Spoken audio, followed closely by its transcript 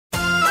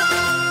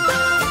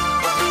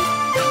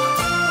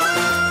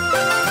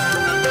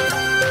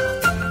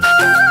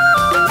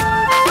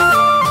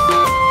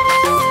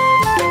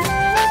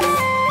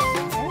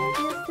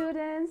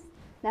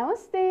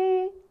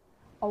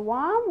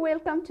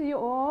welcome to you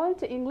all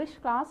to English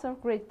class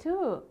of grade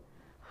 2.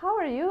 How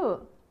are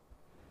you?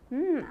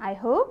 I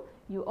hope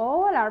you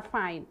all are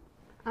fine.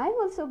 I'm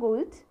also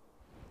good.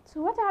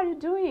 So what are you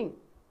doing?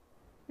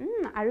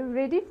 Are you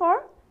ready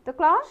for the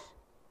class?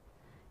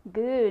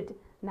 Good.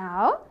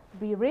 Now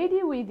be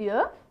ready with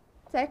your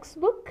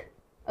textbook.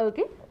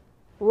 Okay.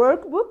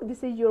 Workbook.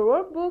 This is your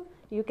workbook.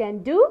 You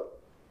can do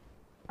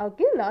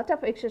lot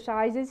of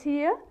exercises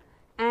here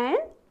and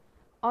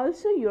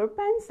also your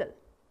pencil.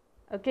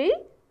 Okay.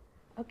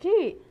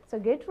 So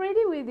get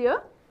ready with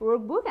your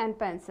workbook and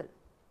pencil.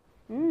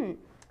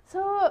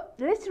 So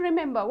let's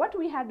remember what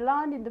we had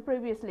learned in the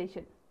previous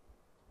lesson.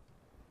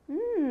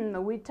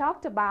 We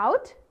talked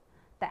about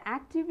the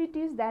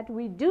activities that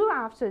we do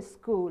after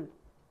school.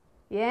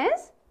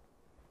 Yes?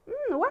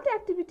 What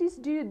activities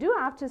do you do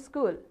after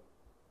school?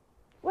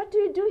 What do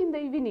you do in the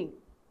evening?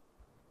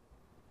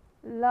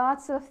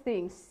 Lots of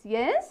things.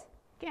 Yes?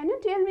 Can you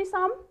tell me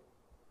some?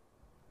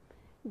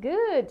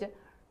 Good.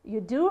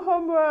 You do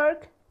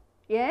homework.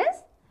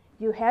 Yes?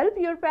 You help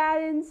your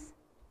parents.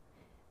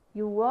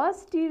 You watch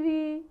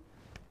TV.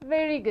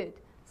 Very good.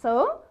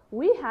 So,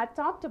 we had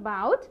talked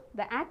about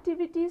the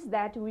activities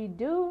that we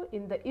do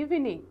in the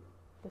evening.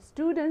 The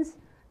students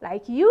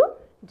like you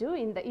do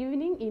in the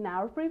evening in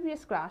our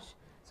previous class.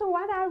 So,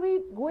 what are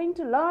we going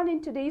to learn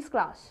in today's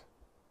class?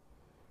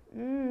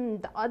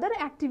 The other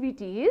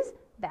activities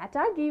that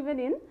are given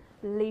in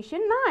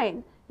lesson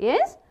 9.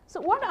 Yes?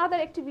 So, what other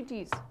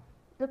activities?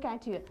 Look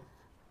at here.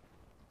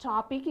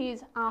 Topic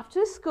is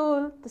after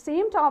school, the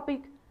same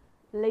topic,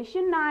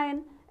 lesson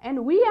 9,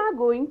 and we are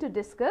going to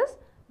discuss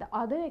the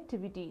other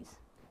activities.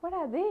 What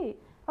are they?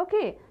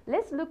 Okay,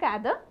 let's look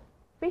at the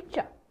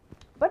picture.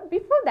 But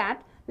before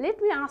that,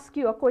 let me ask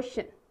you a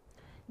question.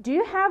 Do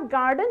you have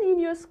garden in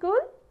your school?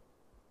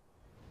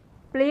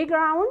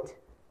 Playground?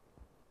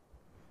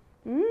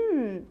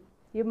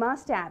 You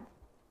must have.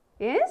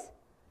 Yes?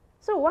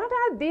 So what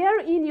are there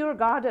in your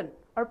garden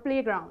or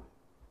playground?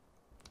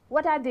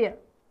 What are there?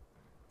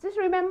 Just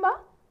remember,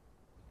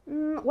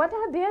 what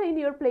are there in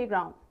your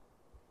playground?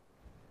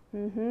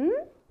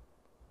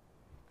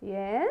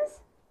 Yes?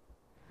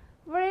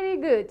 Very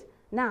good.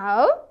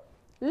 Now,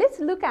 let's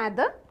look at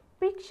the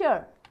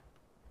picture.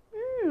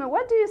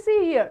 What do you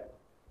see here?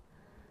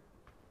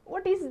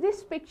 What is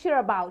this picture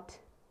about?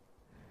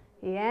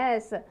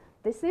 Yes,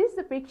 this is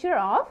the picture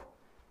of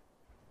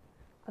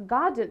a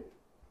garden.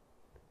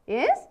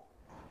 Yes?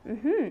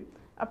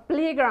 A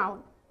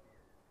playground.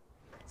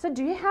 So,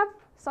 do you have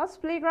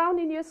such playground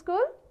in your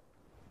school?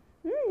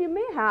 You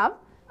may have.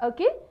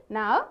 Okay.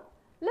 Now,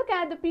 look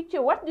at the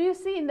picture. What do you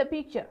see in the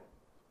picture?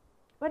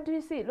 What do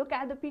you see? Look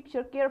at the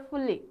picture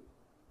carefully.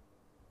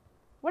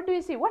 What do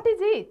you see? What is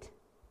it?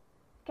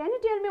 Can you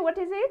tell me what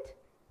is it?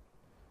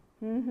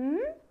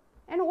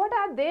 And what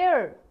are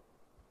there?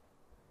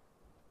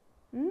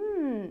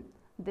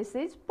 This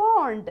is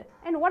pond.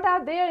 And what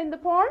are there in the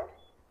pond?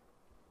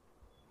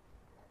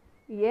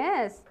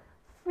 Yes,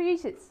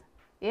 fishes.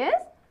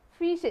 Yes,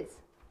 fishes.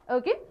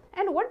 Okay.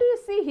 And what do you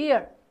see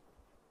here?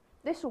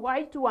 This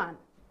white one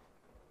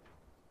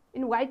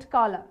in white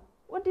color.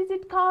 What is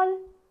it called?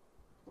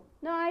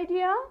 No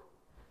idea?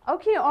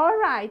 Okay, all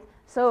right.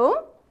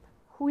 So,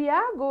 we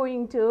are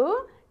going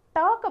to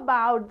talk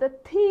about the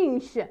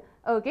things,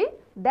 okay,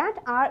 that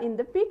are in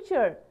the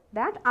picture,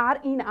 that are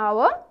in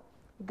our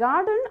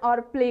garden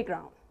or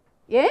playground.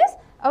 Yes?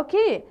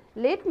 Okay,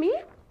 let me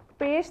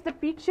paste the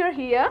picture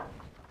here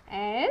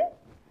and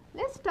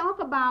let's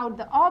talk about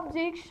the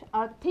objects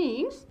or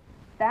things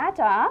that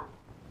are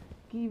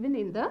given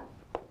in the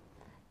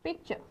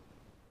picture.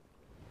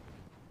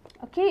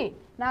 Okay,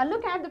 now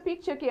look at the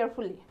picture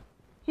carefully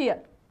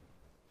here.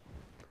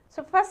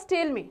 So first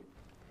tell me,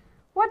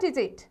 what is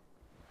it?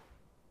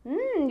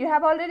 You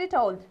have already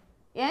told.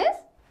 Yes?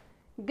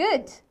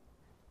 Good.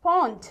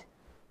 Pond.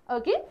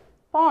 Okay,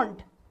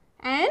 pond.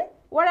 And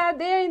what are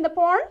there in the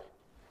pond?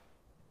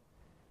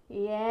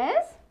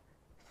 Yes,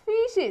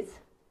 fishes.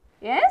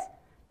 Yes,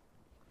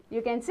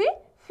 you can see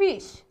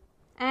fish.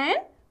 And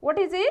what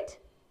is it?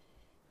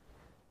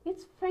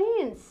 It's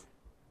fence.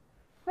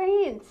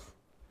 Fence.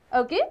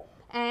 Okay,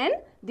 and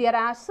there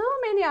are so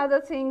many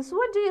other things.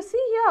 What do you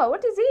see here?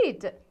 What is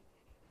it?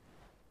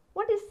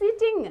 What is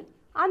sitting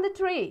on the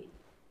tree?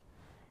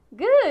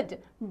 Good.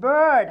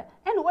 Bird.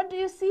 And what do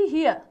you see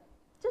here?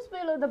 Just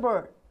below the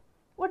bird.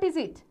 What is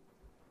it?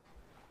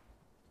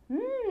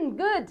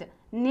 Good.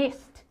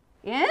 Nest.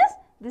 Yes,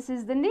 this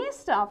is the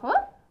nest of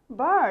a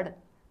bird.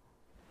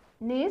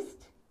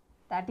 Nest,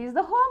 that is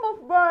the home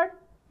of bird.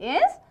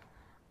 Yes.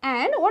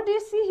 And what do you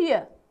see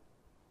here?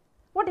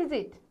 What is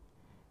it?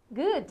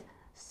 Good.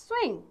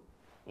 Swing.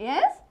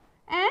 Yes.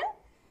 And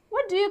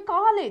what do you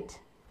call it?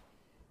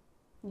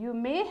 You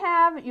may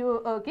have,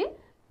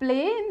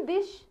 play in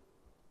this.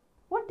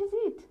 What is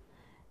it?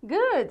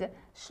 Good.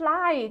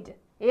 Slide.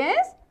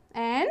 Yes.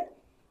 And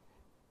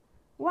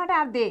what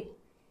are they?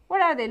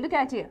 What are they? Look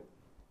at here.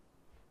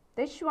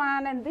 This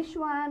one and this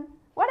one.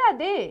 What are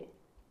they?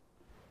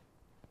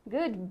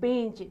 Good.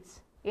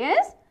 Benches.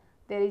 Yes.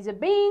 There is a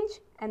bench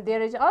and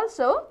there is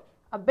also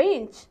a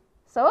bench.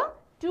 So,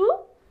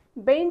 two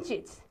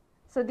benches.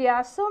 So there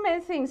are so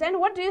many things. And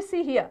what do you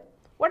see here?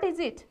 What is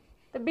it?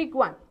 The big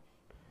one.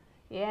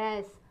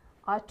 Yes,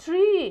 a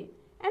tree.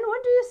 And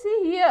what do you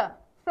see here?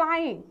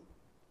 Flying.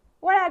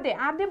 What are they?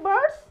 Are they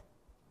birds?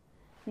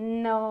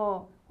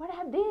 No. What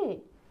are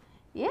they?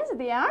 Yes,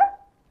 they are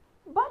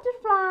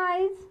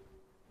butterflies.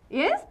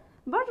 Yes,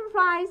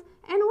 butterflies.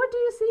 And what do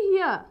you see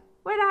here?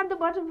 Where are the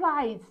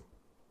butterflies?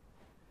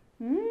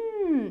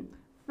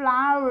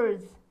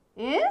 Flowers.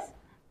 Yes?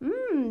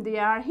 They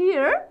are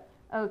here.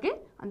 Okay,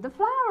 and the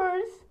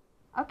flowers.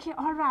 Okay,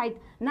 all right.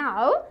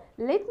 Now,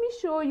 let me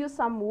show you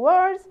some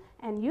words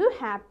and you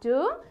have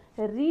to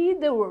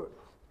read the word.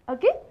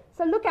 Okay,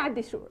 so look at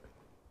this word.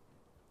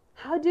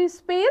 How do you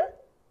spell?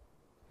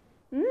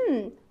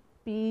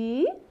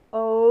 P-O-N-D.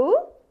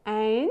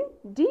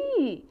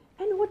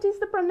 And what is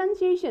the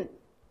pronunciation?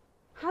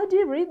 How do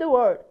you read the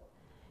word?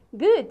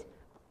 Good.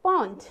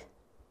 Pond.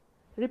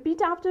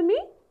 Repeat after me.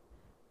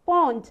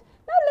 Pond.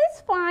 Now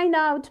let's find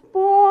out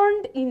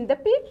pond in the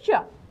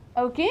picture.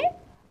 Okay.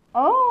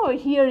 Oh,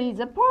 here is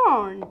a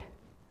pond.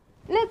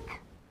 Look.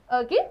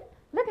 Okay.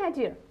 Look at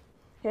here.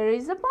 Here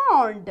is a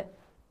pond.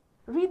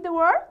 Read the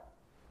word.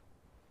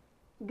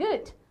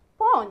 Good.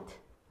 Pond.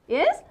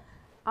 Yes.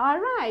 All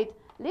right.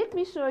 Let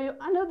me show you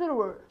another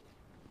word.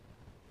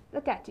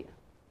 Look at here.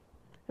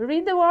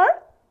 Read the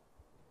word.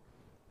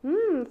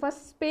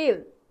 First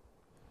spell.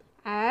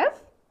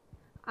 F-I-S-H.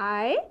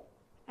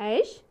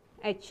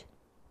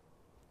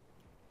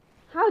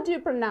 How do you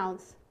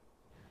pronounce?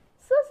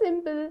 So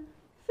simple.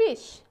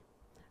 Fish.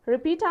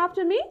 Repeat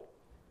after me.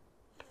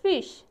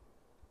 Fish.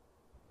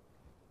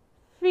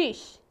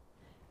 Fish.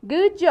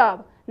 Good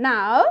job.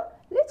 Now,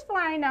 let's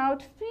find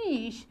out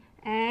fish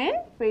and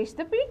paste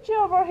the picture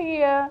over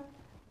here.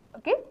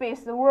 Okay,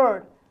 paste the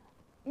word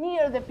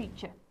near the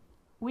picture.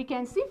 We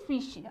can see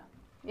fish here.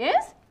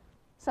 Yes?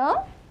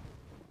 So,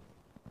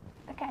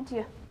 look at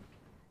here.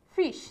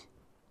 Fish.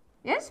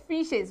 Yes,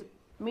 fishes.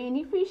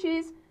 Many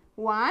fishes.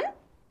 One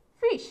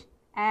fish.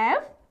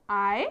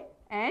 F-I-S-H.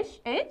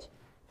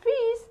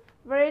 Fish.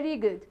 Very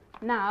good.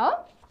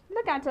 Now,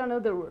 look at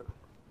another word.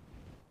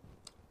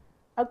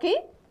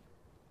 Okay.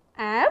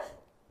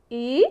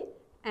 F-E-N-C-E.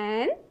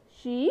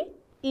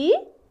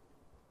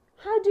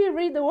 How do you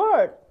read the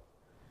word?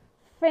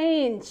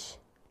 Finch.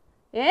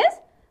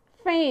 Yes?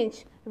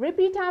 Finch.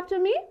 Repeat after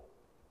me.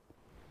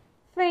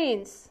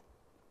 Finch.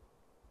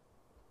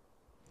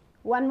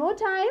 One more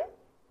time.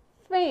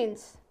 Finch.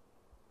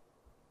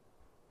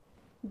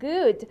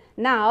 Good.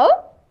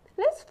 Now,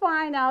 let's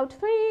find out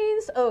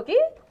finch. Okay.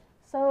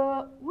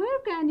 So, where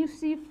can you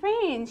see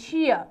finch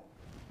here?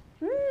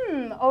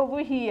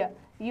 Over here.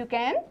 You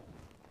can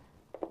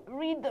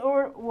read the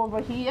word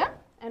over here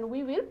and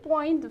we will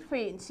point the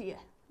finch here.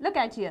 Look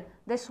at here.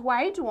 This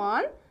white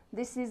one,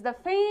 this is the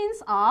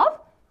fence of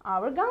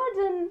our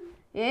garden.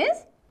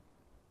 Yes?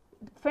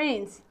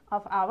 Fence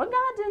of our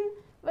garden.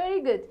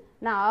 Very good.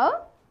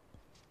 Now,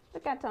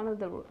 look at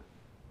another word.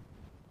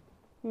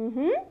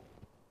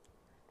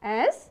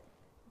 S-W-I-N-G.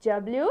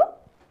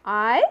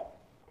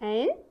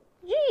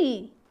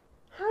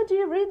 How do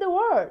you read the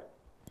word?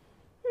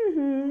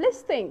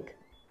 Let's think.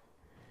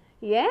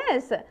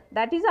 Yes,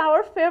 that is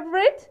our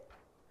favorite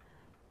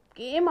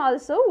game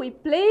also. We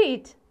play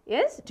it.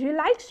 Yes, do you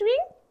like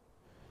swing?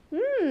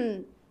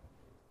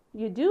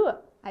 You do,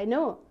 I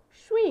know.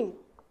 Swing.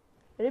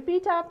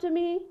 Repeat after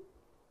me.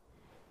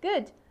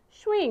 Good.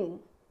 Swing.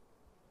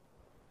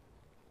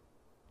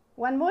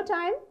 One more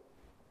time.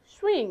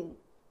 Swing.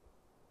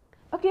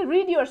 Okay,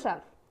 read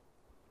yourself.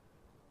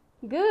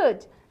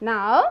 Good.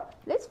 Now,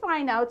 let's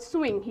find out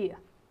swing here.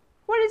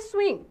 What is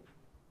swing?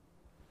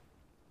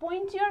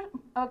 Point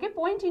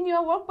in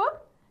your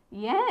workbook.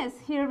 Yes,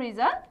 here is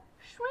a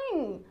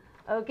swing.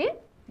 Okay,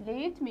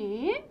 let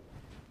me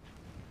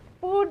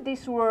put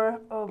this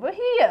word over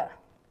here.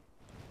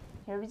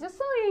 Here is a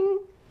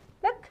swing.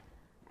 Look,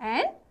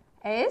 and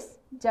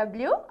S-W-I-N-G,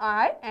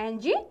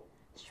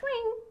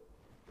 swing.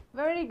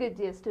 Very good,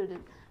 dear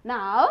student.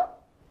 Now,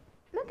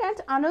 look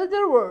at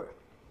another word.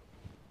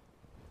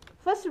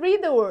 First,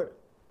 read the word.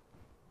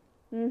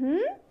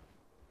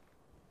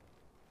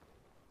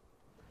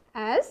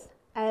 S-L-I-D-E.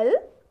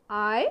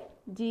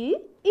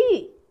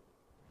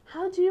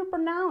 How do you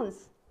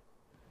pronounce?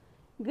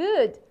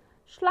 Good.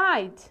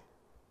 Slide.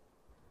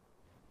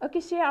 Okay,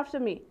 say after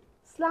me.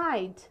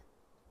 Slide.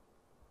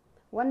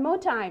 One more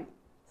time.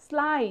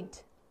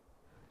 Slide.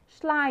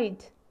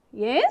 Slide.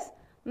 Yes?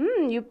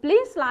 You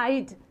play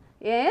slide.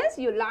 Yes,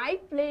 you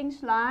like playing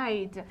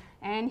slide.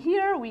 And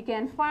here we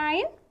can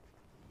find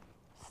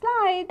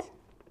slide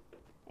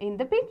in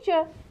the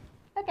picture.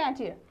 Look at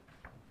here.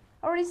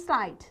 Or is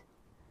slide?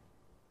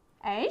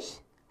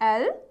 S-L-I-D-E.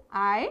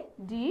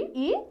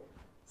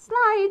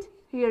 Slide.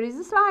 Here is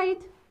a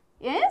slide.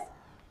 Yes?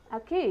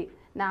 Okay.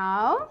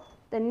 Now,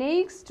 the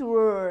next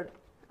word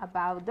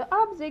about the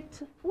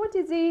object. What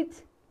is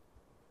it?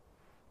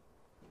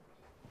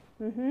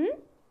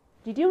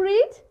 Did you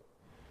read?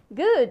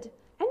 Good.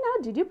 And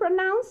now, did you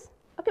pronounce?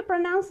 Okay,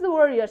 pronounce the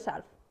word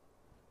yourself.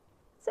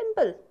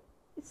 Simple.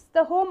 It's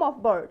the home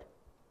of bird.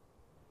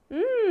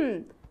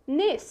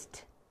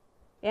 Nest.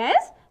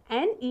 Yes,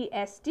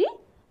 N-E-S-T,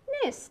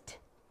 nest.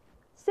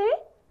 Say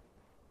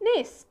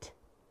nest.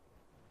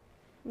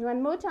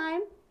 One more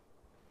time.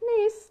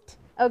 Nest.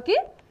 Okay.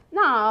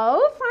 Now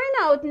find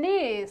out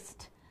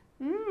nest.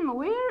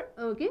 Where?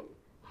 Okay.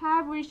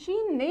 Have we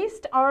seen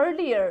nest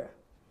earlier?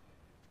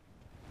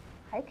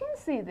 I can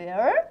see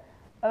there.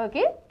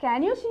 Okay.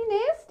 Can you see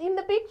nest in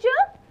the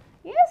picture?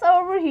 Yes,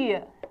 over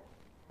here.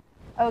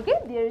 Okay.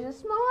 There is a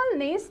small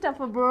nest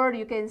of a bird.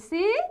 You can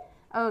see.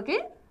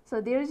 Okay. So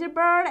there is a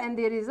bird and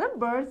there is a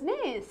bird's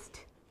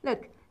nest.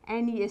 Look.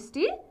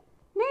 N-E-S-T,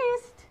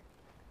 nest.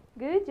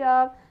 Good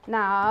job.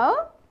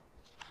 Now,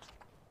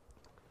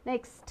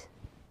 next.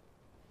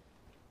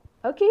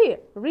 Okay,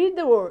 read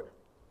the word.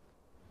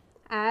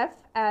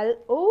 F-L-O-W-E-R-S.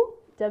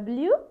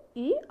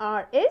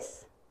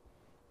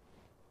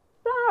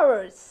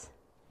 Flowers.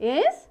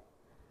 Yes?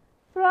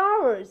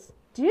 Flowers.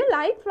 Do you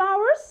like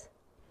flowers?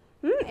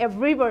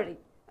 Everybody.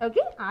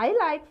 Okay, I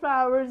like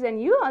flowers and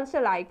you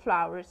also like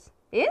flowers.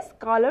 Yes,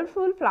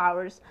 colorful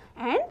flowers.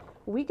 And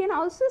we can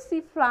also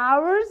see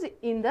flowers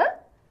in the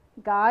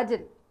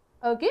garden.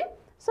 Okay,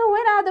 so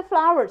where are the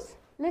flowers?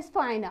 Let's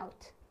find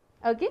out.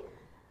 Okay,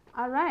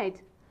 all right.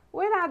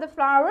 Where are the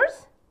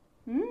flowers?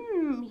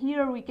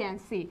 Here we can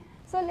see.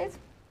 So let's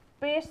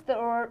paste the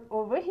word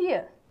over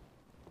here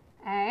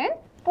and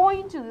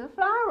point to the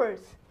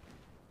flowers.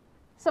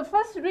 So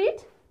first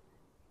read.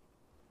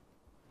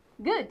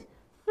 Good.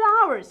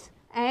 Flowers.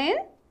 And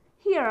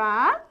here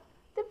are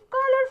the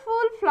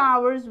colorful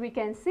flowers we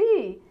can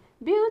see.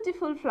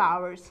 Beautiful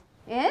flowers.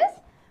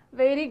 Yes?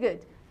 Very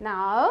good.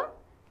 Now,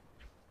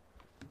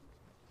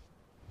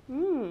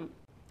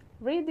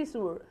 read this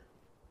word.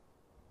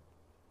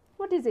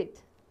 What is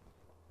it?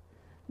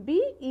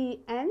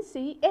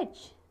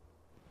 B-E-N-C-H.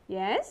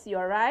 Yes, you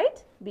are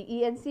right.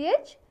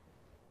 B-E-N-C-H.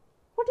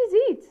 What is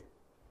it?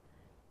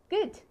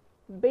 Good.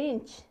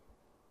 Bench.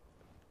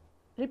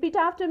 Repeat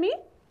after me.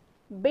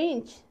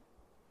 Bench.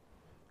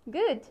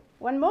 Good.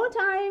 One more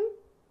time.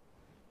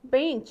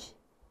 Bench.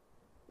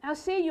 Now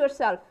say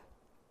yourself.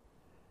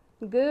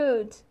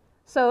 Good.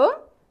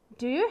 So,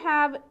 you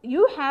have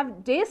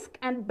desk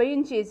and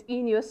benches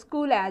in your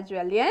school as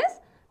well,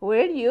 yes?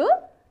 What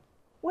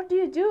do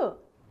you do?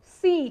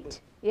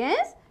 Sit.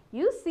 Yes?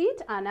 You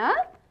sit on a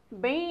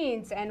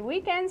bench and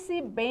we can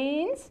see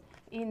bench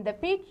in the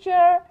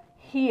picture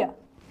here.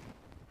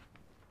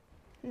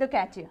 Look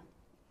at you.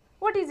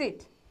 What is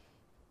it?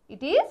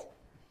 It is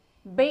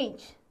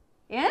bench.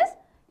 Yes?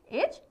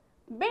 It's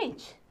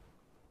bench.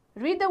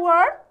 Read the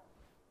word.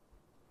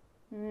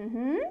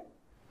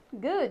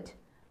 Good.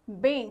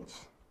 Bench.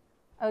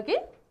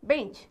 Okay?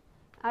 Bench.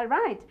 All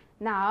right.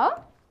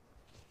 Now,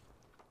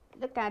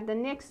 look at the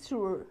next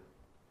word.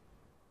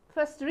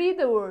 First, read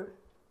the word.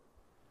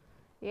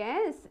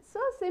 Yes, so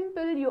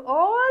simple. You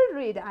all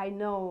read, I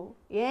know.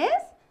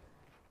 Yes?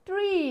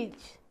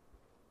 Trees.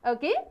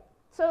 Okay?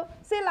 So,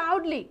 say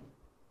loudly.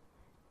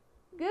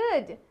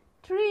 Good.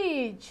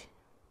 Trees.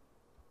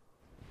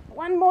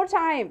 One more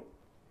time.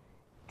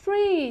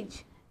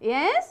 Trees.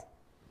 Yes?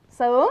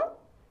 So,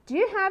 do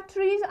you have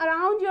trees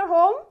around your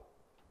home?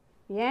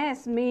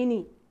 Yes,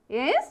 many.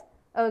 Yes?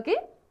 Okay.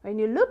 When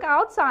you look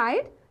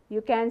outside,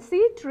 you can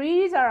see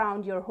trees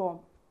around your home.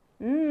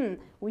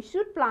 We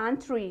should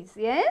plant trees.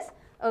 Yes?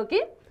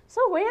 Okay.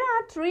 So, where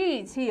are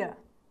trees here?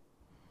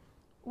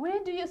 Where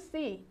do you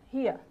see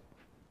here?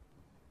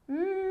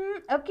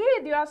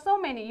 Okay, there are so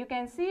many. You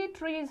can see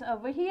trees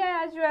over here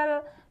as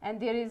well. And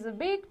there is a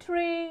big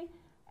tree.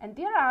 And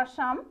there are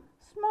some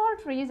small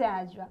trees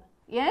as well.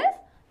 Yes?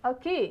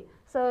 Okay.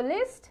 So,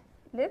 let's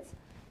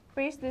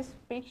paste this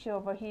picture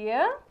over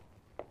here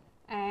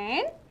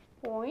and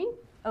point.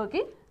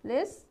 Okay.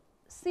 Let's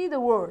see the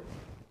word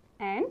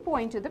and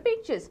point to the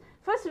pictures.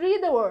 First,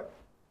 read the word.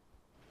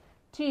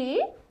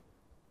 T-R-E-E-S.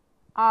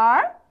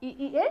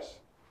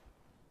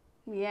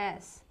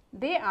 Yes,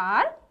 they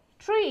are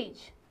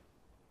trees.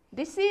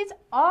 This is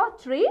a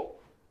tree.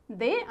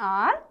 They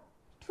are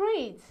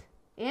trees.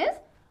 Yes,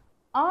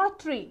 a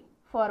tree.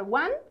 For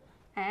one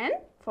and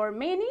for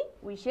many,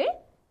 we say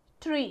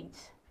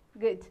trees.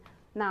 Good.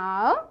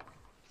 Now,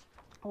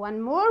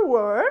 one more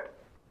word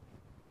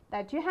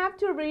that you have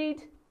to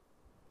read.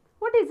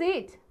 What is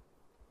it?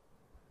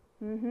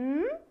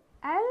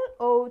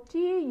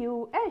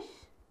 L-O-T-U-S.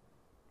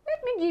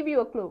 Let me give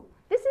you a clue.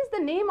 This is the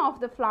name of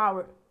the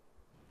flower.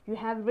 You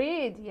have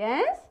read,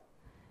 yes?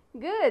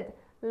 Good.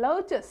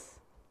 Lotus.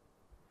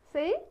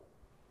 Say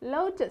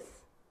lotus.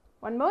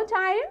 One more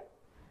time.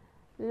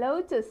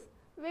 Lotus.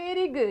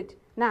 Very good.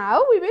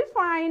 Now we will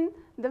find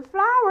the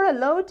flower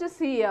lotus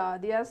here.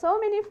 There are so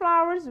many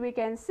flowers we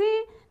can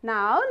see.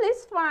 Now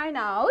let's find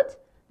out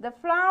the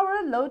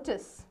flower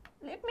lotus.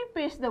 Let me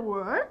paste the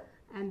word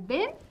and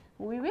then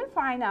we will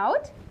find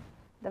out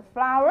the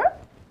flower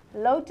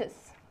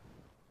lotus.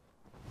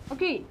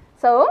 Okay,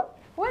 so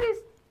what is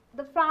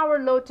the flower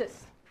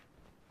lotus?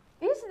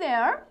 Is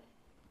there?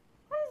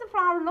 What is the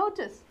flower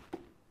lotus?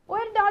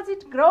 Where does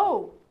it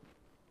grow?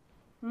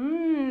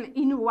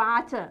 In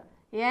water.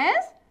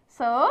 Yes?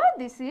 So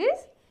this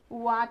is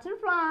water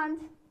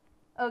plant.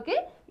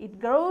 Okay, it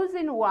grows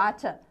in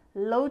water.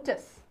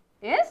 Lotus.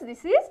 Yes,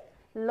 this is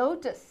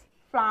lotus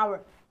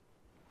flower.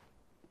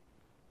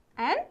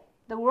 And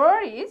the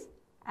word is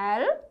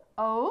L-O-T-U-S,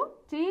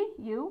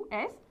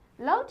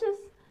 lotus.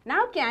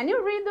 Now can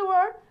you read the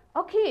word?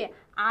 Okay,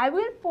 I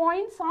will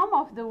point some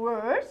of the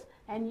words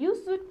and you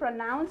should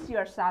pronounce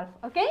yourself.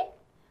 Okay?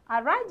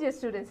 Alright, dear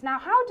students. Now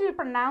how do you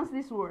pronounce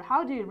this word?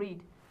 How do you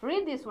read?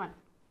 Read this one.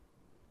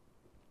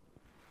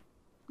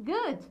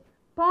 Good.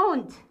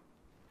 Pond.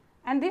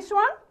 And this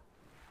one?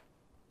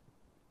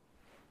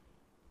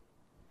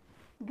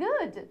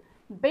 Good.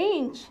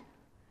 Bench.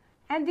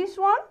 And this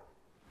one?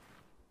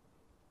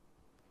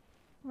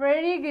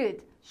 Very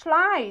good.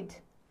 Slide.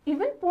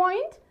 Even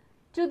point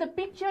to the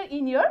picture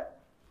in your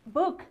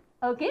book.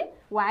 Okay?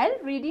 While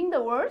reading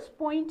the words,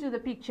 point to the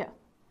picture.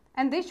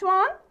 And this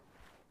one?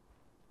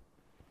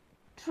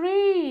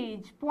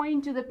 Trees.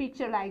 Point to the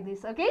picture like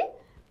this. Okay?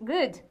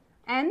 Good.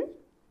 And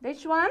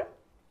this one?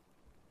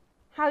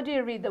 How do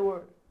you read the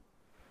word?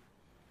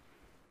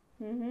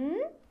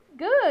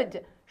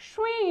 Good.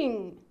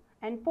 Swing.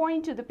 And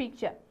point to the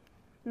picture.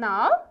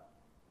 Now,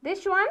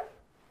 this one?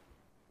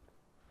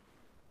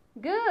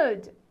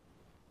 Good.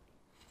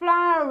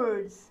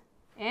 Flowers.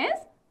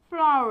 Yes?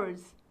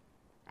 Flowers.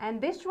 And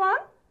this one?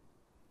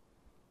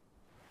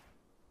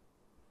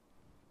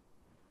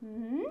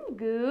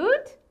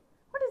 Good.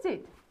 What is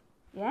it?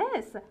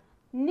 Yes.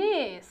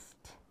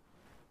 Nest.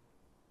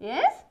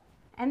 Yes?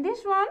 And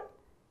this one?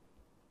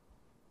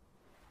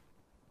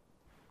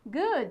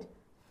 Good.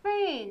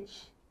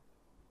 Finch.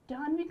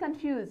 Don't be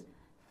confused.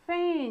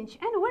 Finch.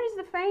 And where is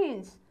the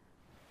finch?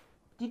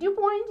 Did you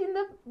point in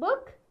the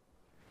book?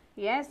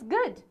 Yes,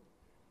 good.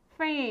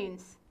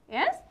 Finch.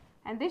 Yes?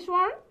 And this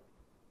one?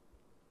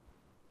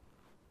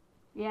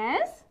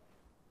 Yes.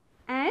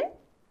 And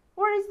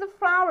where is the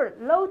flower?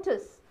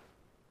 Lotus.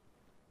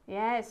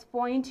 Yes,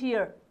 point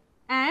here.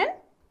 And?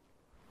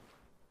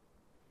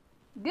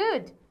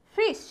 Good.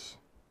 Fish.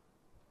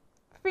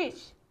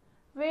 Fish.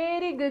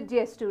 Very good,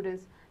 dear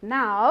students.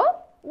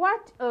 Now,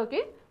 what?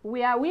 Okay,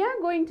 we are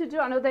going to do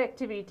another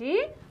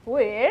activity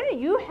where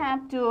you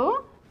have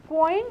to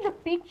point the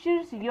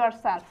pictures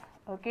yourself.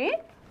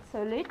 Okay,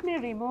 so let me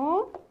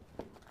remove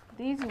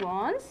these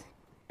ones.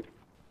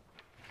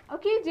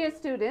 Okay, dear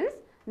students,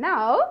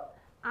 now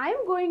I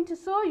am going to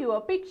show you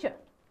a picture.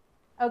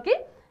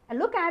 Okay, and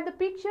look at the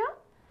picture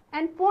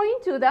and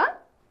point to the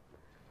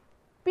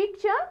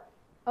picture.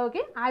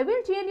 Okay, I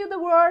will tell you the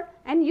word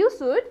and you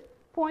should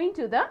point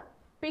to the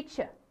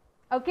picture.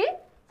 Okay,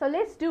 so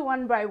let's do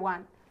one by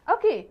one.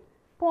 Okay,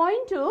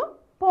 point to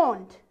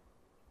pond.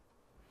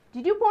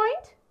 Did you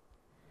point?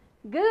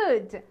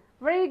 Good,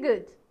 very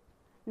good.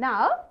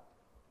 Now,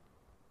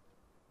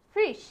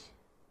 fish.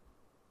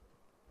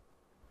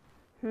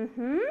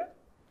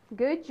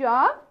 Good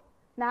job.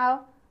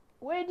 Now,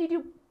 where did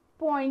you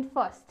point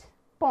first?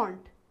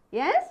 Pond.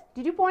 Yes?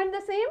 Did you point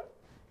the same?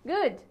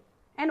 Good.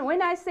 And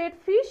when I said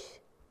fish,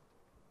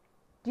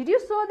 did you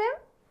saw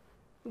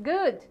them?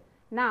 Good.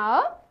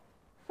 Now,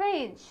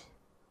 finch.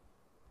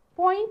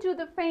 Point to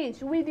the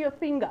finch with your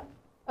finger.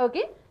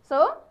 Okay?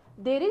 So,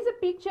 there is a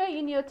picture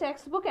in your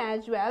textbook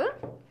as well.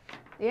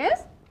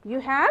 Yes? You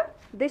have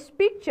this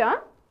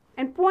picture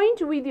and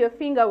point with your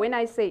finger when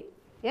I say.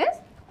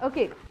 Yes?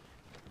 Okay.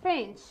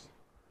 Finch.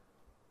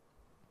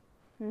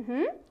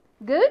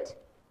 Good.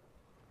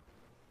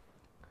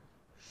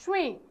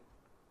 Swing.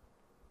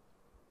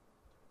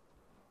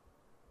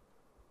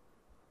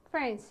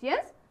 Finch.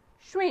 Yes?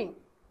 Swing.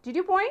 Did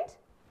you point?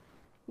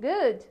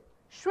 Good.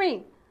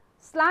 Swing.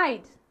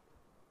 Slide.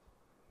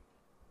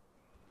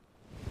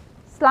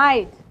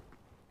 Slide.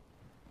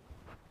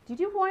 Did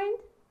you point?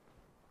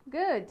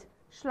 Good.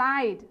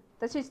 Slide.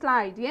 That is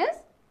slide. Yes?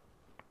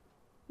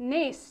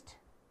 Nest.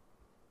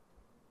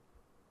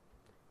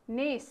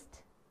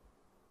 Nest.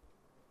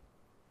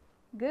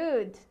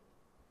 Good.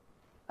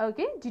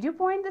 Okay. Did you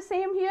point the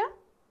same here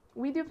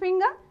with your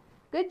finger?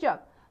 Good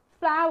job.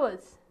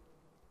 Flowers.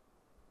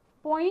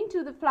 Point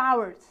to the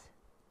flowers.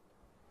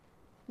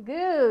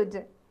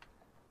 Good.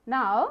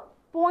 Now,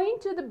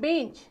 point to the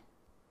bench.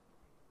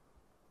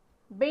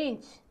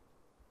 Bench.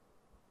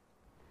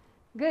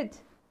 Good.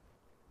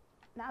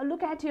 Now,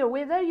 look at here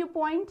whether you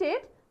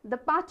pointed the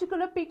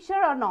particular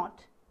picture or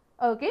not.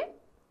 Okay.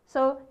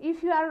 So,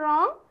 if you are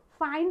wrong,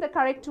 find the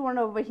correct one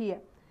over here.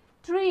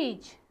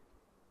 Trees.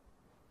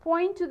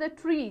 Point to the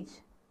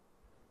trees.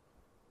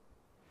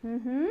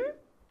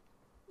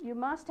 You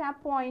must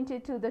have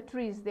pointed to the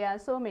trees. There are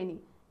so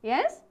many.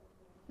 Yes?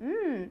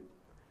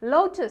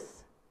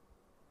 Lotus.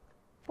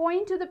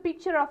 Point to the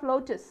picture of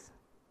lotus.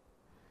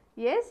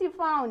 Yes, you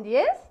found.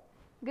 Yes?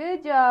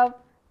 Good job.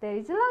 There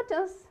is a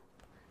lotus.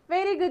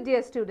 Very good,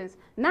 dear students.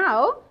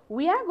 Now,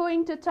 we are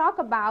going to talk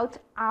about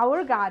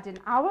our garden,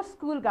 our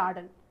school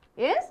garden.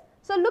 Yes?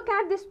 So, look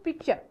at this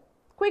picture.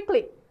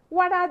 Quickly.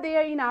 What are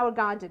there in our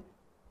garden?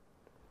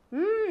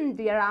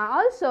 There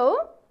are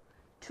also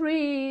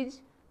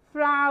trees,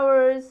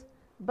 flowers,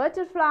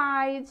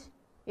 butterflies,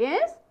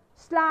 yes,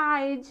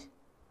 slides,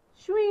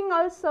 swing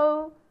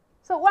also.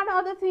 So what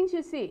other things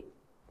you see?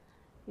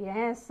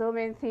 Yes, so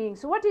many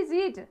things. What is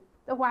it?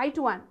 The white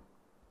one.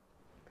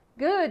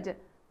 Good.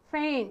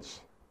 Finch.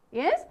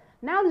 Yes.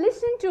 Now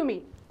listen to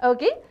me.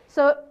 Okay.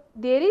 So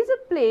there is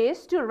a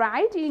place to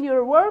write in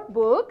your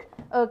workbook.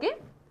 Okay.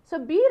 So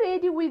be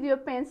ready with your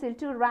pencil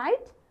to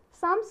write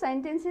some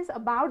sentences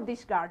about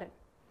this garden.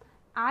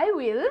 I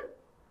will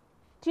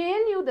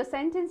tell you the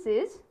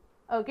sentences.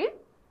 Okay.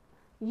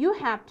 You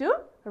have to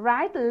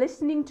write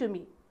listening to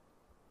me.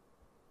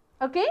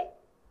 Okay.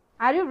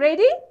 Are you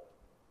ready?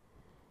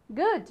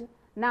 Good.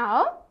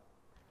 Now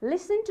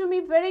listen to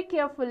me very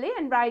carefully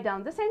and write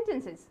down the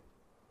sentences.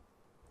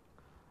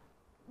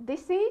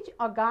 This is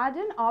a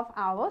garden of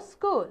our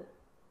school.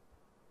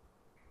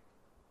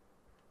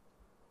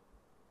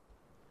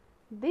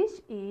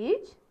 This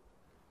is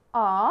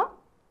a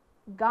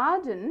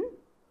garden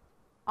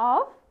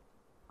of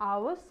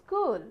our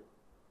school.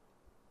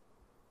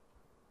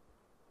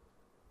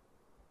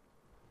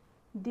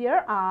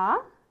 There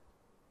are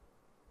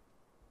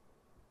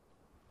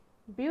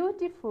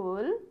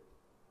beautiful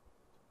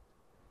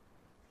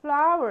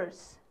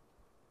flowers,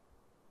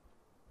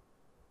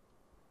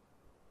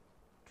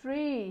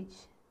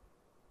 trees,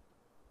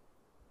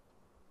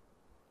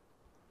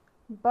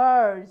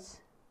 birds,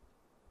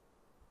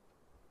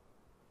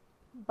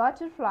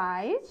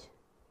 butterflies,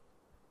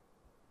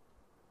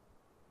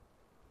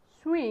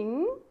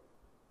 swing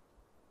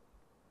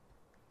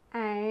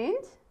and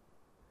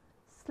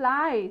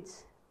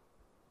slides.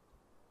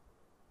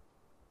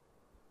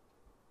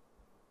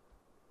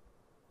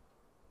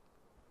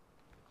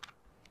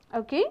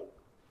 Okay.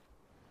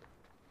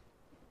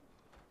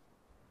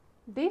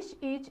 This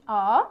is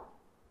a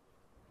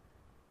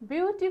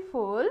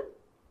beautiful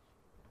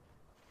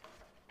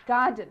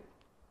garden.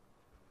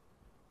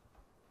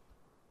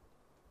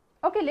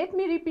 Okay, let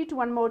me repeat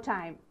one more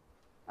time.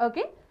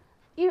 Okay,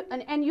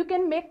 and you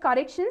can make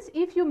corrections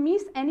if you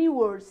miss any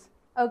words.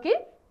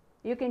 Okay,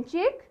 you can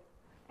check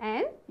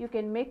and you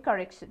can make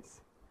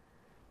corrections.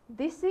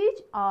 This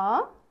is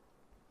a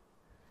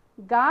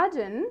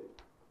garden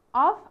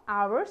of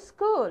our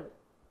school.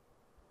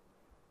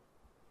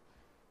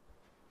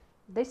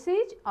 This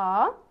is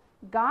a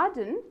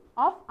garden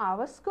of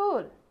our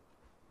school.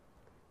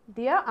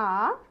 There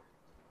are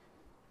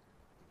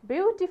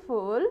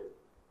beautiful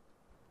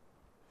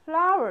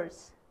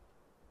flowers,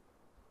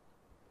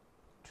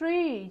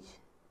 trees,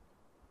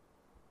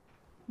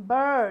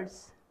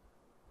 birds,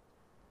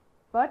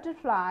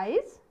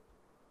 butterflies,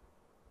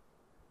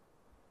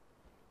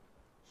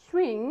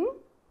 swing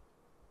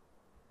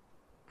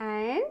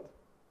and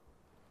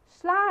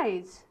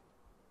slides.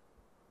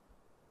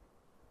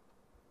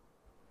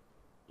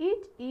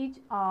 It is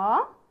a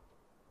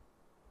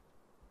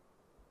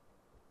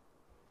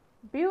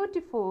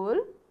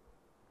beautiful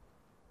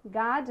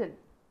garden.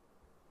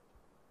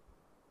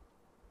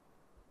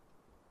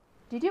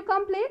 Did you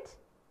complete?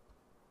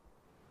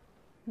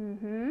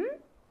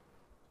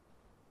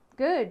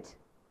 Good.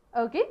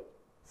 Okay.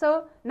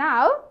 So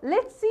now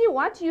let's see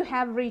what you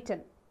have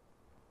written.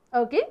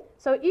 Okay.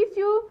 So if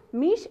you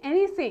miss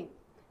anything,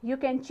 you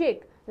can check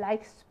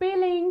like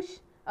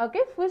spellings,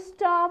 okay, full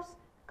stops,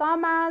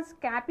 commas,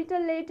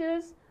 capital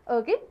letters.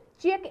 Okay.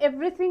 Check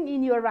everything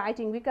in your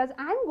writing because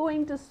I'm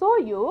going to show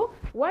you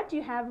what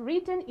you have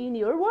written in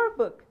your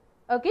workbook.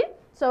 Okay.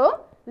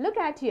 So look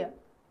at here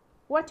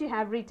what you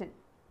have written.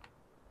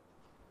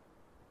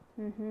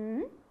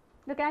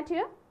 Look at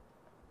here.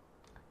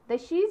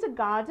 This is a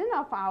garden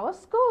of our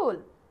school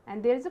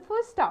and there is a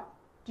full stop.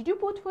 Did you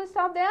put full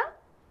stop there?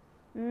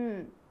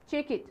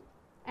 Check it.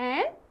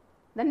 And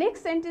the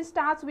next sentence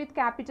starts with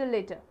capital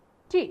letter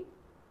T.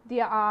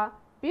 There are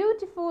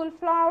beautiful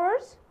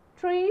flowers,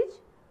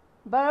 trees,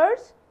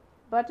 birds,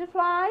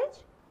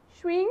 butterflies,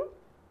 swing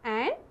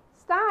and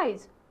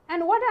slides.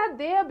 And what are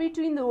there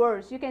between the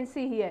words? You can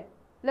see here.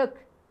 Look,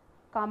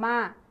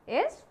 comma,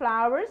 yes,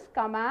 flowers,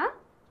 comma,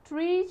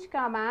 trees,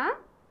 comma,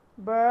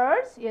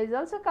 birds, yes,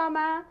 also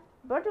comma,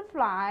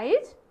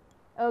 butterflies.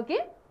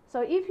 Okay.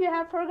 So if you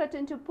have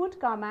forgotten to put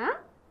comma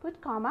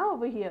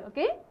over here.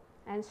 Okay.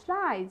 And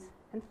slides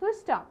and full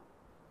stop.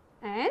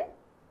 And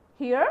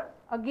here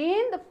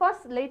again the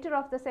first letter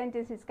of the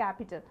sentence is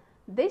capital.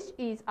 This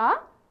is a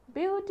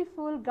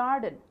beautiful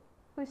garden.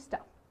 Full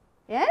stop.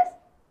 Yes.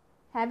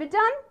 Have it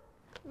done?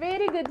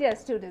 Very good, dear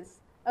students.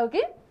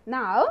 Okay.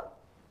 Now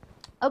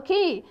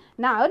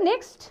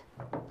next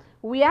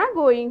we are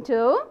going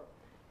to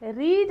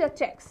read a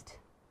text.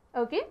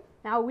 Okay.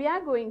 Now we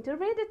are going to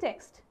read a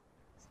text.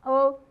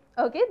 So,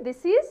 okay,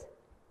 this is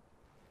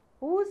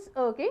whose,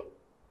 okay,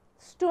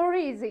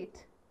 story is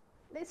it?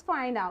 Let's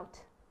find out.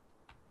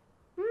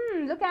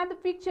 Look at the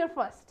picture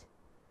first.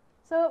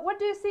 So, what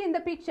do you see in the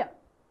picture?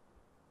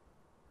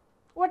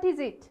 What is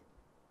it?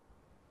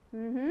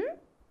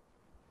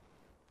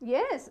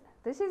 Yes,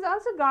 this is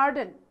also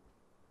garden.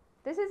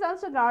 This is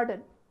also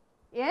garden.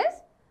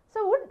 Yes.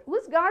 So,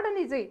 whose garden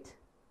is it?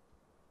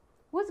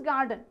 Whose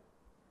garden?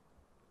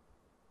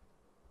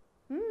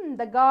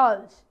 The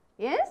girl's.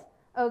 Yes.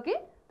 Okay.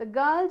 The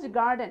girl's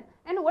garden.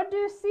 And what do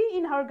you see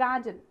in her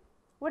garden?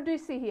 What do you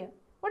see here?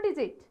 What is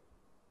it?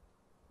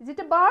 Is it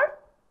a bird?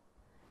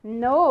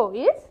 No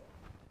is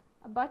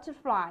a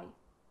butterfly.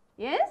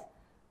 Yes,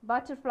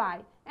 butterfly.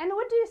 And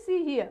what do you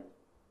see here?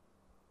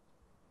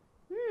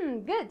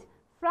 Good.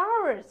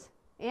 Flowers.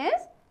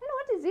 Yes. And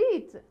what is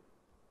it?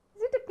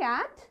 Is it a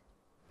cat?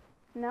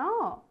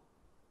 No.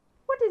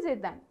 What is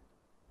it then?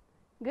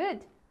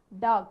 Good.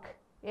 Dog.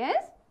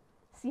 Yes.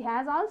 She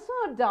has also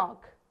a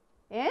dog.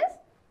 Yes.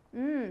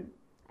 And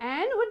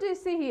what do you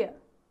see here?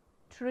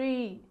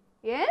 Tree.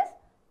 Yes.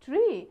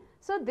 Tree.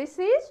 So this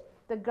is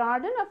the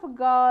garden of a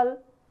girl,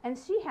 and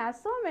she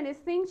has so many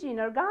things in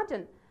her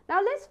garden.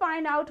 Now let's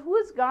find out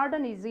whose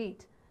garden is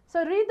it.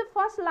 So read the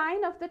first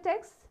line of the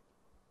text.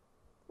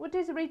 What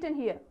is written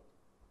here?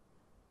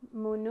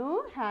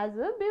 Munu has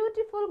a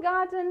beautiful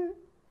garden.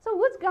 So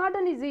whose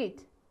garden is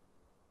it?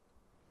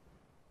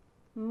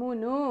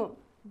 Munu.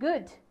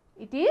 Good.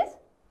 It is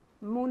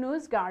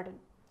Munu's garden.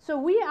 So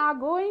we are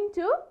going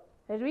to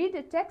read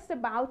a text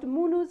about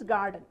Munu's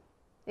garden.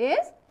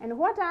 Yes? And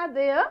what are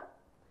there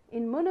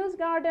in Munu's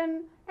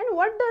garden? And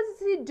what does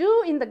he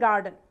do in the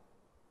garden?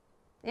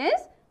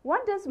 Yes?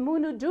 What does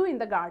Munu do in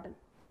the garden?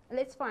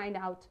 Let's find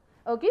out.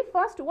 Okay,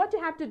 first what you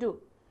have to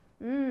do?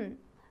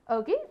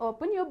 Okay,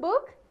 open your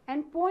book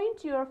and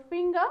point your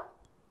finger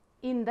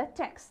in the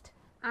text.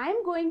 I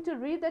am going to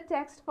read the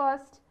text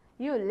first.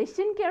 You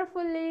listen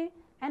carefully,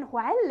 and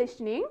while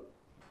listening,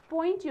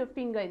 point your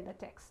finger in the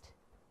text.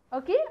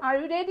 Okay, are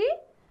you ready?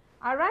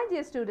 All right,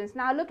 dear students,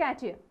 now look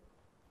at here.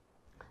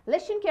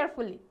 Listen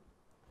carefully.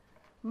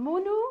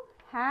 Munu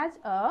has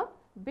a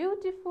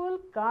beautiful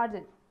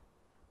garden.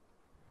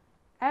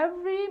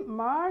 Every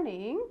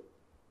morning,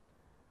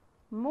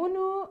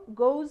 Munu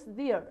goes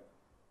there.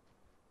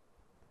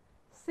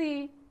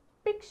 She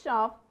picks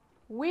up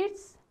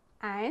weeds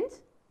and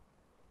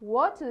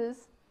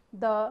waters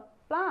the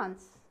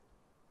plants.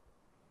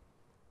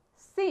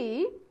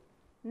 She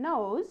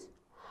knows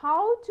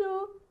how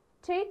to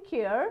take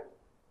care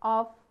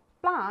of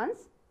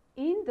plants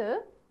in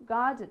the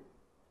garden.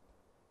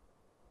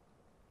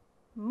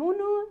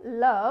 Munu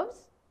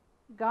loves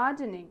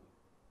gardening.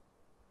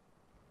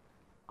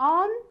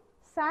 On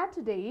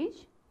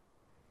Saturdays,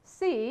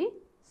 she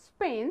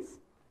spends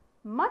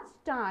much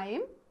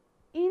time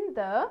in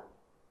the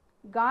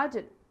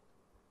garden.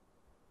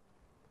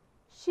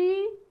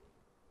 She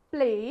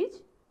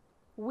plays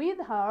with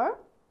her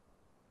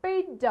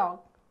pet dog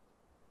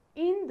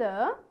in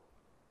the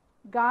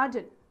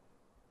garden.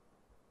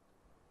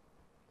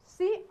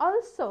 She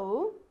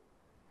also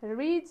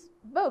reads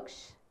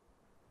books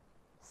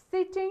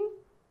sitting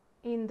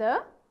in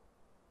the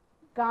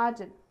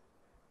garden.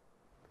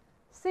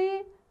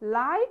 She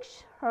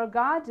likes her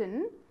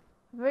garden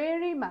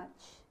very much.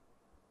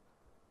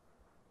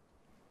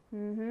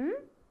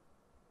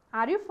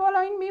 Are you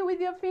following me with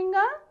your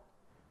finger?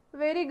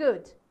 Very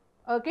good.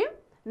 Okay.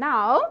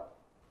 Now,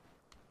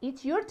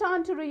 it's your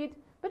turn to read.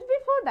 But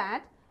before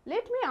that,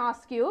 let me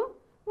ask you,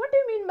 what do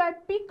you mean by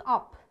pick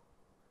up?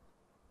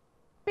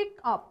 Pick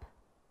up.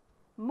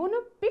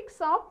 Munu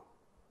picks up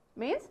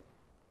means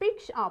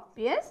picks up.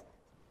 Yes.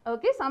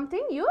 Okay.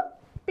 Something you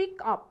pick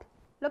up.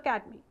 Look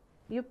at me.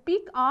 You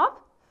pick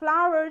up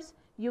flowers.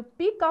 You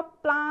pick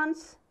up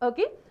plants.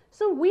 Okay.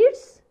 So,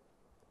 weeds.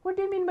 What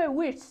do you mean by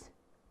weeds?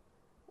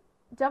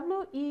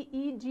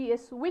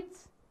 W-E-E-D-S,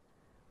 weeds.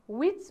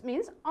 Weeds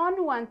means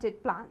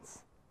unwanted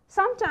plants.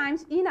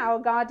 Sometimes in our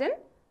garden,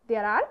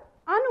 there are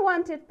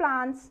unwanted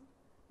plants.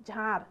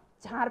 झार,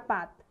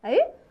 झारपात है,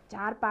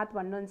 झारपात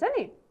भन्नुहुन्छ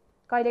नि.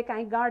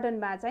 कहिलेकाहीँ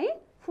गार्डनमा चाहिँ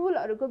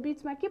फुलहरूको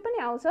बीचमा के पनि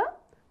आउँछ?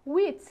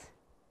 Weeds.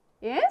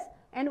 Yes,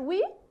 and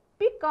we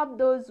pick up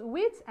those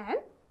weeds and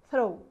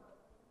throw.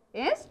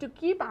 Yes, to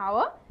keep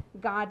our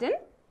garden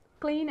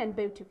clean and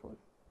beautiful.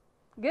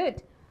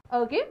 Good.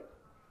 Okay.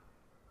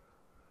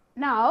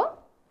 Now,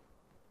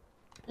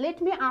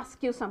 let me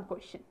ask you some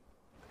question.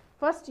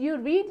 First, you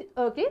read,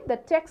 okay, the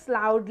text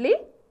loudly,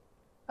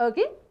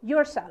 okay,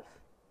 yourself.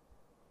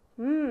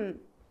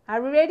 Are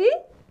you ready?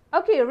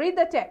 Okay, read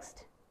the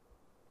text.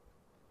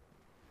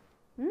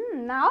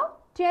 Now,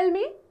 tell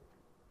me,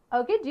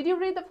 okay, did you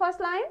read the first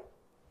line?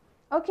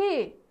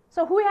 Okay,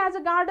 so who has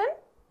a garden?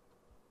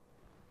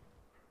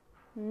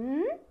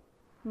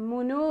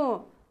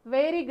 Munu.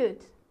 Very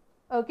good.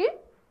 Okay.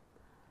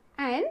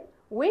 And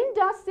when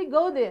does she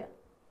go there?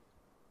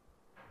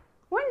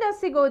 When does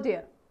she go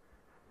there?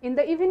 In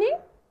the evening?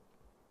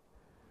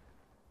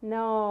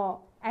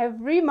 No,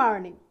 every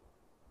morning.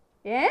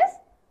 Yes,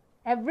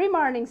 every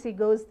morning she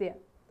goes there.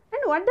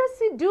 And what does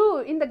she do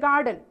in the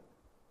garden?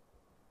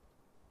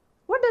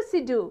 What does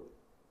she do?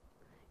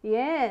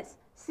 Yes,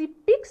 she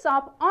picks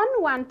up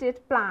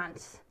unwanted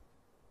plants.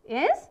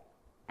 Yes,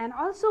 and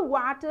also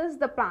waters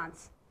the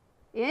plants.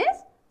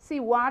 Yes, she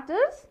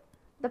waters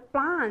the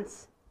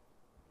plants.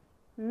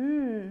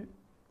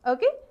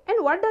 Okay,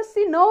 and what does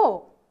she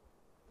know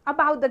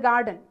about the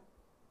garden?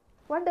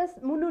 What does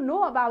Munu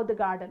know about the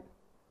garden?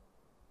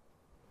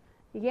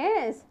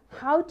 Yes,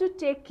 how to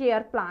take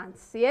care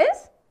plants.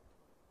 Yes,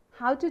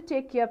 how to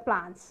take care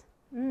plants.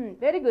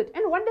 Very good.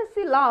 And what does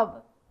she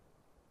love?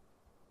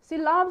 She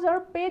loves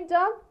her pet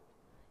dog.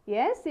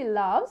 Yes, she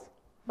loves,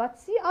 but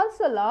she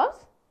also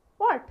loves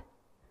What?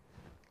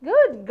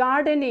 Good,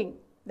 gardening.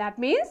 That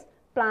means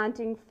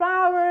planting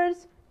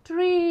flowers,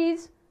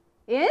 trees,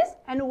 yes,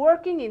 and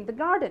working in the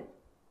garden.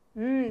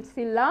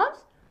 She loves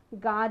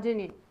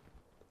gardening.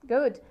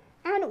 Good.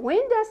 And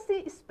when does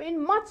she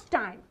spend much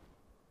time?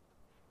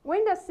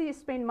 When does she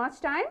spend much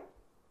time?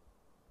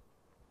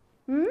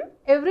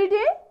 Every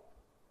day?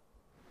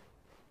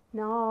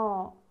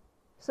 No.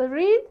 So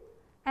read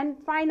and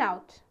find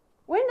out.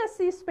 When does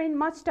she spend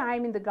much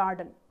time in the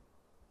garden?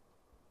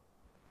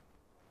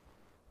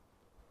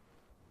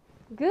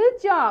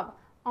 Good job.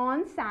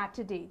 On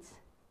Saturdays.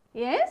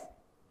 Yes?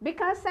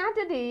 Because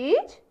Saturday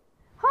is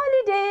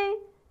holiday.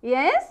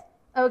 Yes?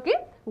 Okay.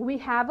 We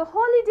have a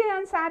holiday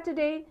on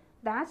Saturday.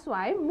 That's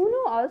why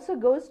Munu also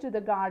goes to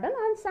the garden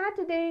on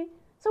Saturday.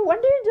 So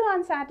what do you do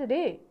on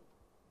Saturday?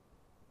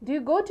 Do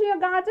you go to your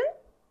garden?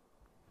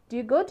 Do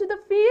you go to the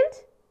field?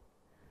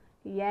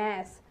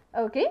 Yes.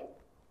 Okay.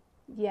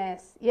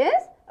 Yes.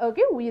 Yes.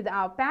 Okay. With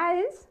our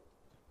parents.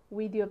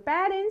 With your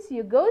parents,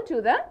 you go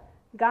to the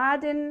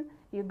garden.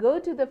 You go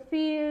to the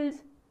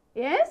fields.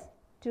 Yes.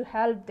 To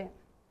help them.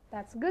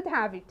 That's a good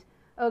habit.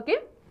 Okay.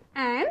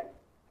 And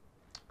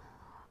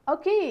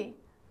okay.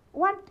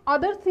 What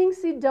other things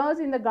she does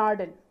in the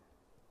garden?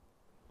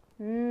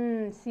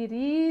 She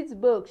reads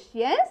books.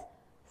 Yes.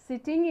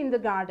 Sitting in the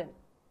garden.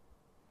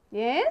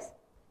 Yes.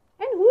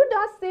 And who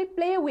does she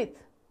play with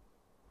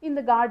in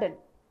the garden?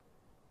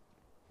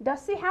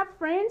 Does she have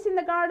friends in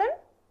the garden?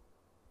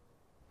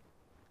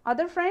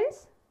 Other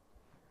friends?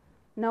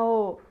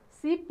 No.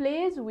 She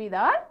plays with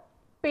her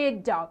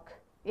pet dog.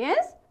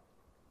 Yes.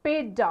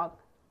 Pet dog.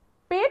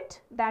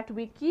 Pet that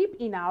we keep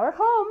in our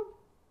home.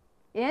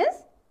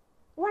 Yes.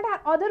 What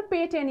are other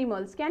pet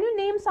animals? Can you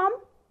name some?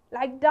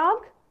 Like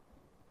dog?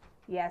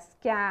 Yes.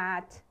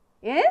 Cat.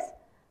 Yes.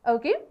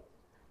 Okay.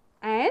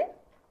 And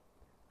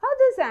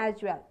others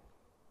as well.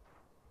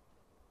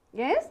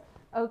 Yes.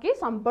 Okay.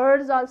 Some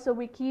birds also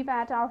we keep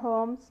at our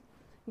homes.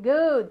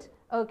 Good.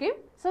 Okay.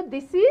 So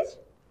this is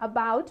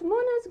about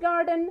Munu's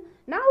garden.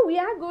 Now we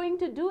are going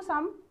to do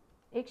some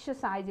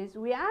exercises.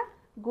 We are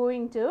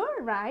going to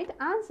write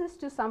answers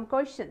to some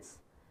questions.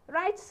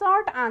 Write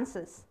short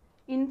answers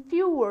in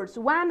few words,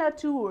 1 or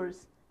 2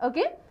 words.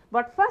 Okay.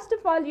 But first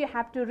of all, you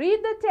have to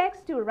read the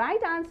text to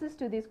write answers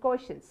to these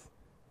questions.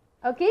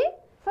 Okay.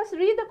 First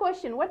read the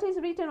question. What is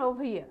written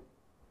over here?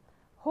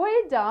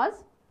 Where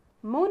does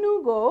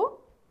Munu go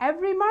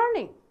every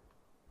morning?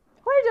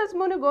 Where does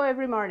Munu go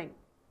every morning?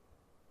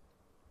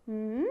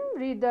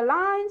 Read the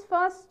lines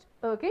first.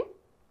 Okay.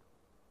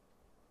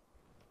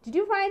 Did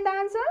you find the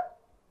answer?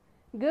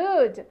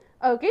 Good.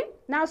 Okay.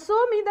 Now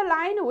show me the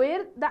line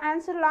where the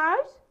answer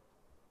lies.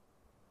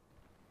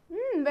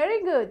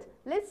 Very good.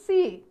 Let's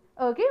see.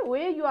 Okay.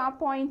 Where you are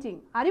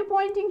pointing. Are you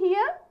pointing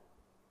here?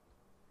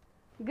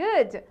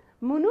 Good.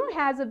 Munu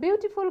has a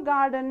beautiful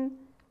garden.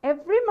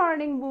 Every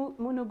morning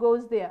Munu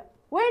goes there.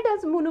 Where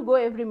does Munu go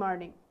every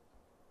morning?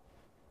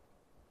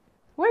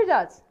 Where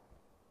does?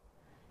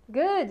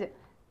 Good.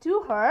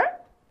 To her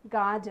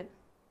garden.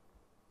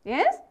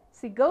 Yes,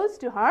 she goes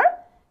to her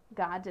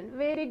garden.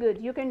 Very good.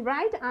 You can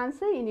write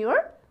answer in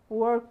your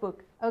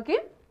workbook. Okay.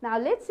 Now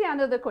let's see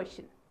another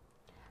question.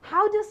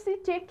 How does she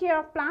take care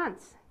of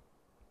plants?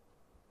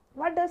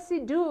 What does she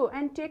do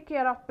and take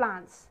care of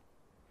plants?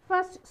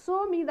 First,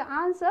 show me the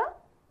answer.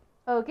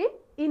 Okay,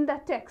 in the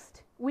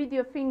text with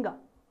your finger.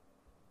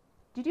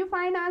 Did you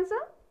find answer?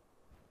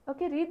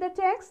 Okay, read the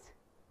text.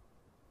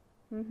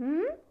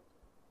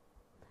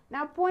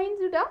 Now point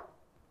to the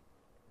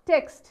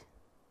text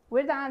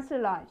where the answer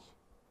lies.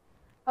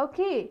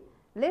 Okay,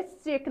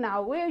 let's check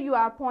now where you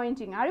are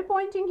pointing. Are you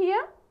pointing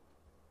here?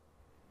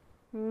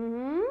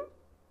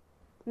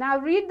 Now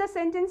read the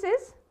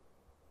sentences.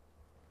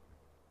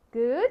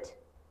 Good.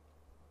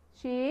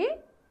 She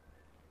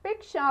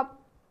picks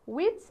up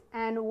weeds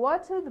and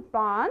waters the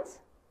plants.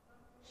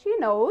 She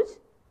knows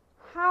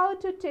how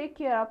to take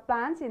care of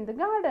plants in the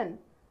garden.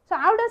 So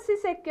how does she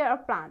take care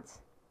of plants?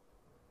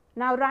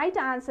 Now write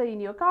answer in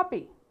your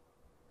copy.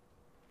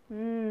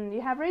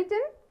 You have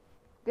written?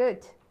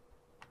 Good.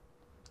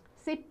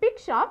 She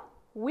picks up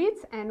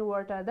weeds and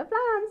water the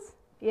plants.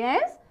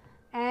 Yes.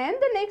 And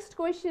the next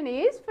question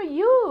is for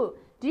you.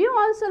 Do you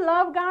also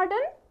love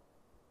garden?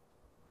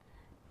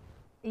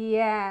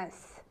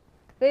 Yes.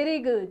 Very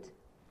good.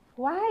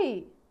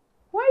 Why?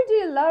 Why do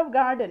you love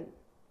garden?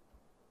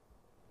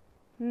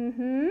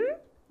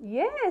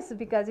 Yes,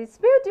 because it's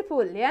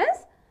beautiful.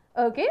 Yes.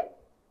 Okay.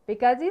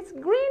 Because it's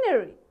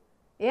greenery.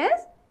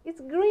 Yes. It's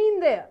green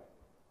there.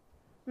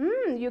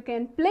 You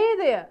can play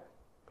there.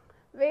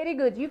 Very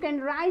good. You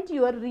can write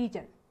your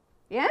region.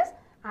 Yes.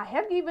 I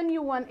have given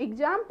you one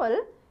example,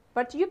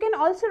 but you can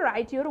also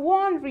write your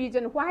own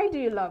region. Why do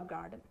you love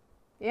garden?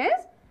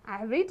 Yes. I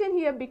have written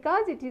here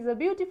because it is a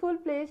beautiful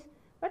place,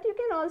 but you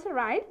can also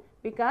write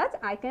because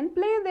I can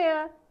play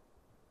there.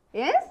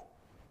 Yes.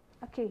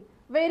 Okay.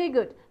 Very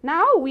good.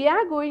 Now we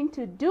are going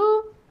to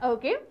do,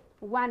 okay,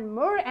 one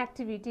more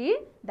activity,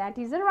 that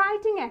is a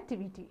writing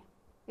activity.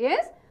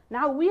 Yes.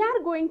 Now we are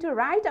going to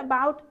write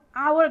about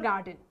our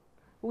garden.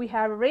 We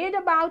have read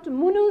about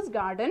Munu's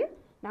garden.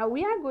 Now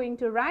we are going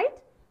to write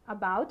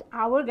about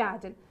our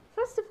garden.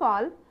 First of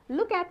all,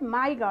 look at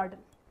my garden.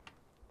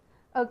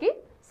 Okay,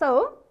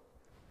 so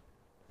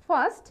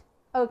first,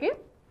 okay,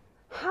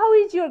 how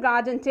is your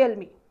garden? Tell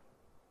me.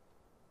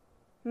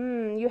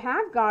 You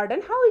have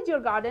garden. How is your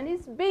garden?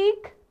 Is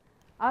big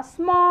or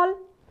small?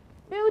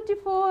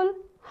 Beautiful.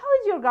 How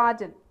is your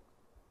garden?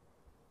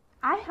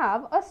 I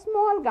have a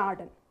small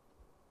garden.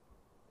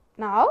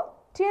 Now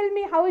tell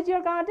me, how is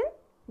your garden?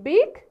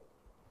 Big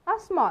or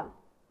small?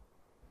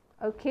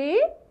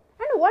 Okay.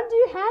 And what do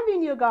you have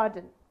in your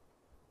garden?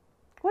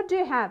 What do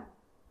you have?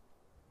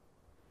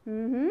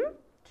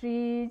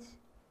 Trees,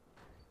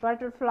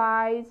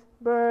 butterflies,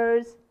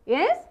 birds.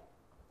 Yes?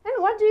 And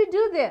what do you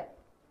do there?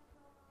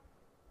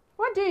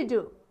 What do you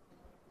do?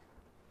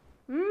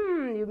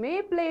 You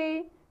may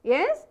play.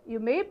 Yes? You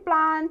may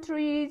plant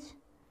trees,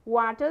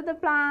 water the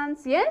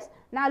plants. Yes?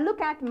 Now look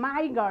at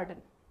my garden.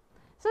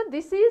 So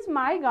this is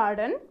my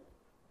garden.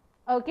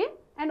 Okay?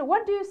 And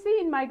what do you see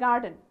in my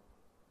garden?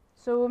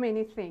 So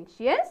many things.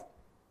 Yes?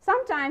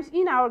 Sometimes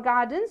in our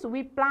gardens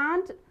we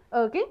plant,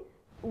 okay,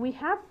 we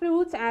have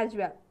fruits as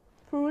well.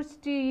 Fruits,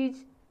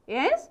 trees.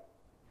 Yes?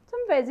 Some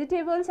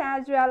vegetables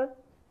as well.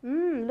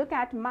 Look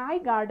at my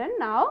garden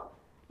now.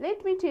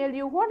 Let me tell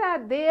you what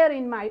are there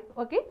in my,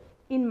 okay,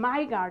 in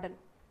my garden.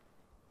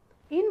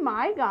 In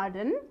my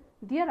garden,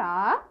 there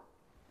are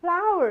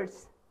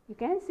flowers. You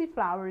can see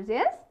flowers,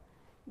 yes?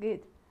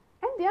 Good.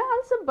 And there are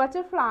also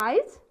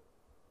butterflies,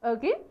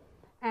 okay?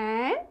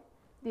 And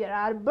there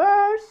are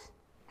birds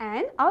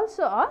and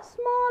also a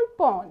small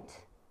pond,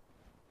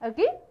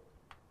 okay?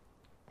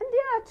 And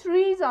there are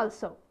trees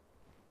also.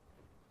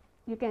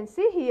 You can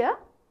see here,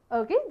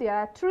 okay, there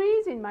are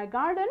trees in my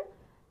garden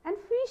and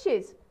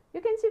fishes. You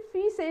can see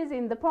fishes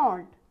in the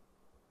pond.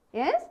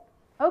 Yes?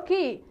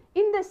 Okay.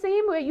 In the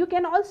same way, you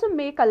can also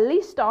make a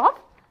list of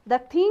the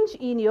things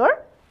in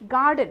your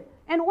garden.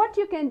 And what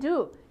you can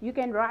do? You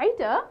can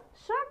write a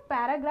short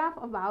paragraph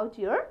about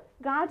your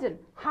garden.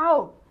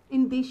 How?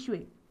 In this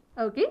way.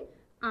 Okay.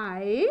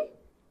 I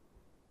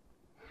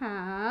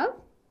have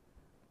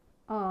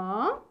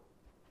a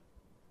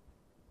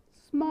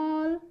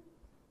small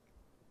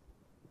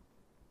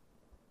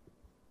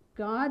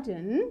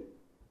garden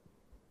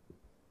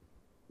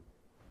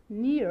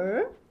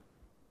near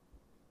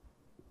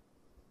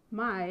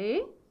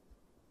my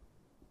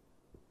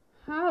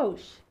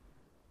house.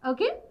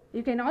 Okay,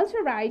 you can also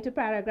write a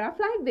paragraph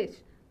like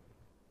this.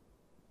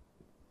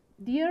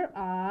 There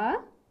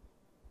are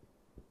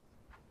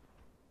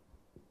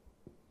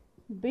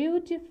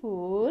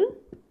beautiful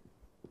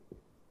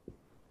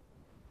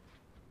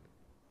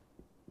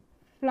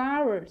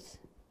flowers,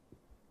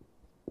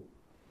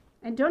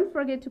 and don't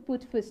forget to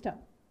put full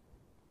stop.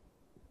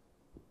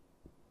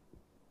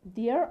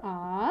 There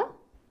are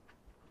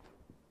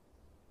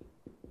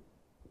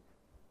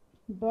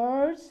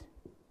birds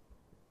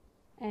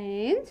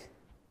and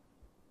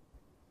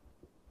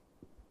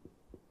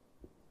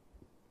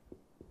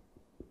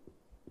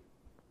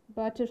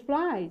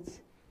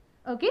butterflies.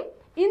 Okay,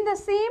 in the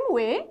same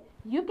way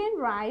you can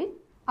write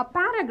a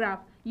paragraph.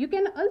 You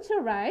can also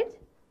write,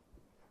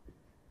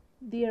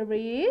 there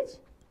is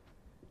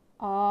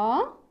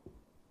a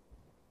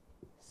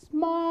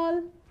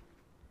small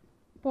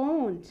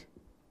pond.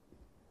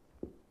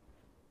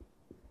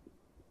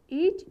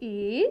 It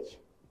is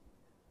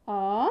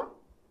a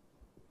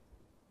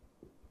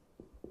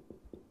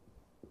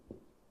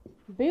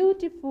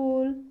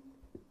beautiful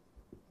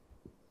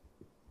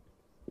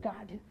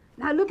garden.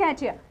 Now look at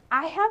here.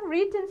 I have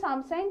written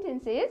some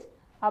sentences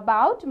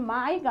about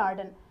my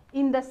garden.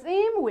 In the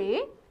same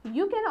way,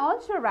 you can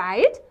also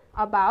write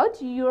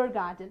about your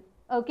garden.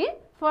 Okay.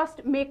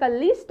 First, make a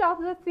list of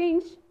the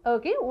things,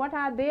 okay, what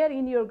are there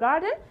in your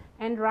garden,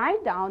 and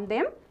write down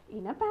them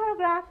in a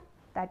paragraph.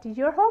 That is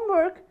your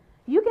homework.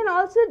 You can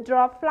also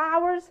draw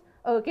flowers,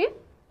 okay,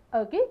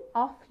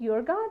 of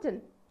your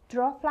garden.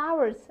 Draw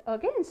flowers,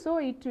 okay, and show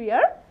it to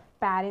your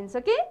parents,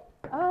 okay.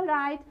 All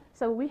right.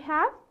 So we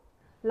have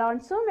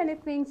learned so many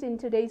things in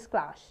today's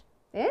class.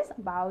 Yes,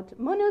 about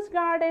Munu's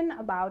garden,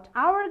 about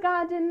our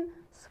garden,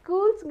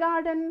 school's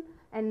garden,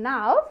 and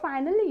now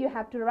finally you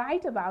have to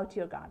write about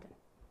your garden.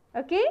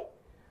 Okay?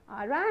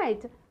 All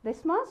right.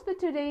 This much for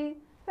today.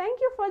 Thank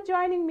you for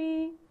joining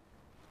me.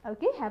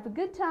 Okay, have a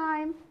good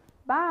time.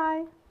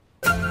 Bye.